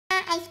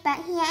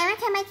iceberg here, and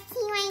look at my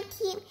teeny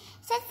cube.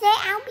 So today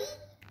I'll be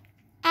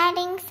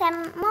adding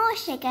some more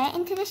sugar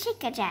into the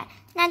sugar jar.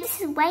 Now this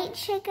is white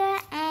sugar,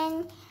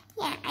 and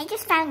yeah, I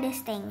just found this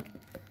thing.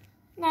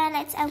 Now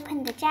let's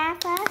open the jar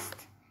first.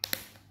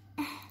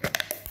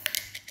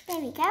 There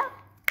we go.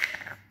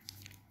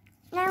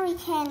 Now we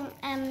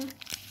can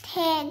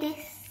tear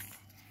this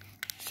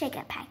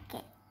sugar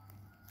packet.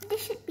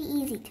 This should be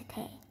easy to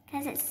tear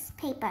because it's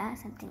paper or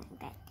something like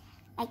that,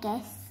 I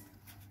guess.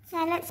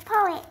 Now let's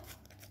pour it.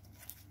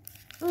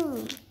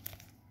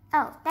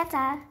 Oh, that's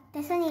all.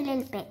 There's only a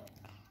little bit.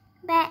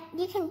 But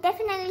you can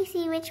definitely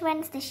see which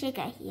one's the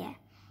sugar here.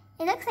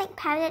 It looks like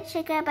powdered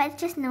sugar, but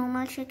it's just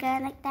normal sugar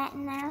like that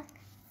now.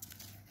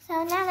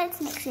 So now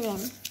let's mix it in.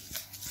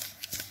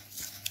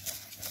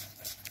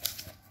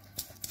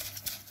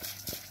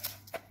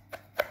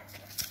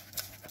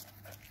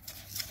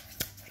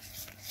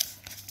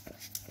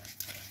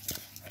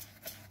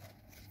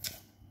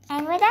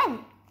 And we're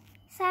done.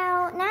 So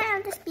now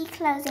I'll just be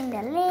closing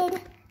the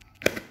lid.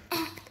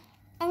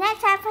 And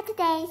that's all for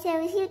today. So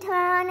we'll see you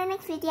tomorrow on the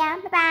next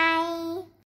video. Bye bye.